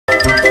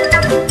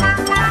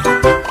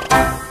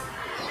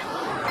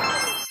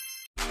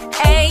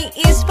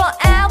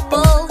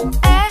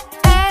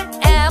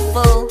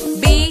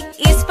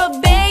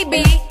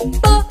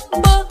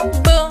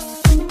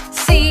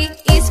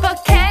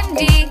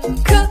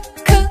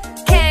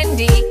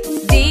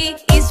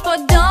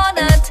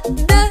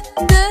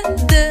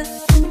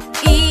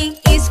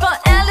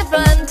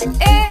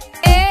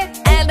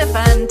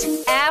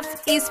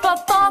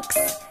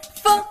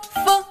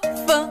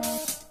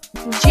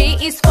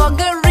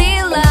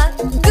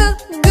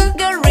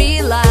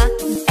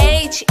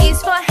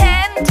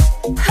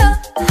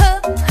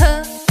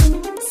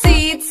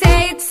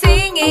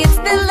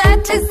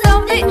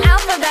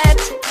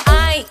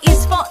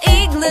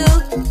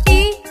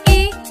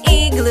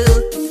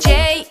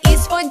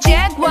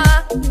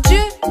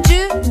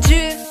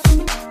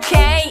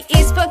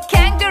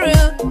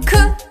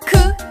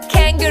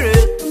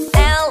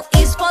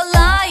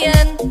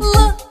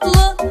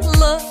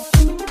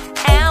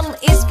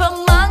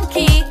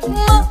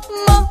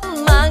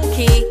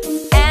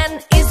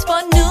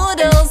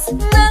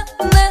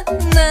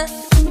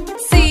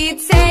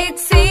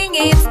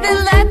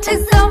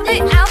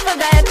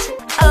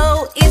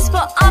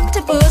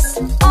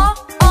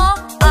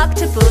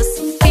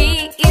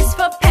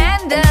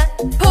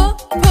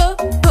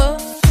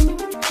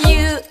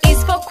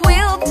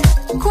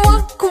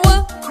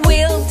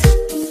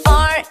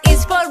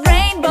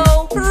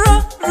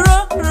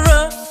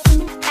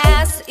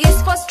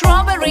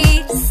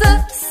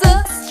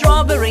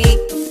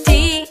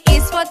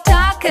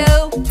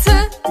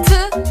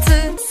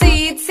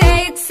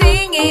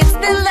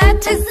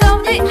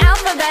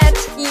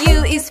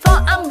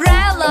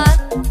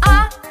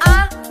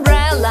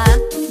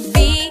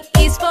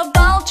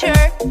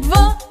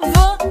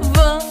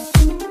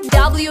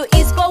W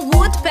is for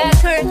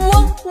woodpecker,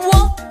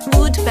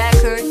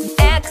 woodpecker.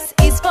 X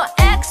is for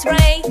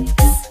X-ray,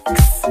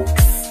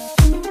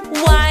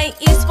 Y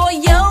is for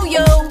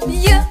yo-yo,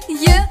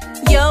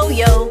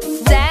 yo-yo.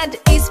 Z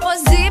is for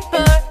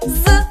zipper,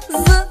 z.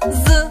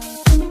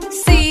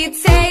 Say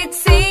it,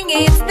 sing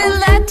it, the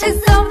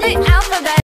letters of the alphabet.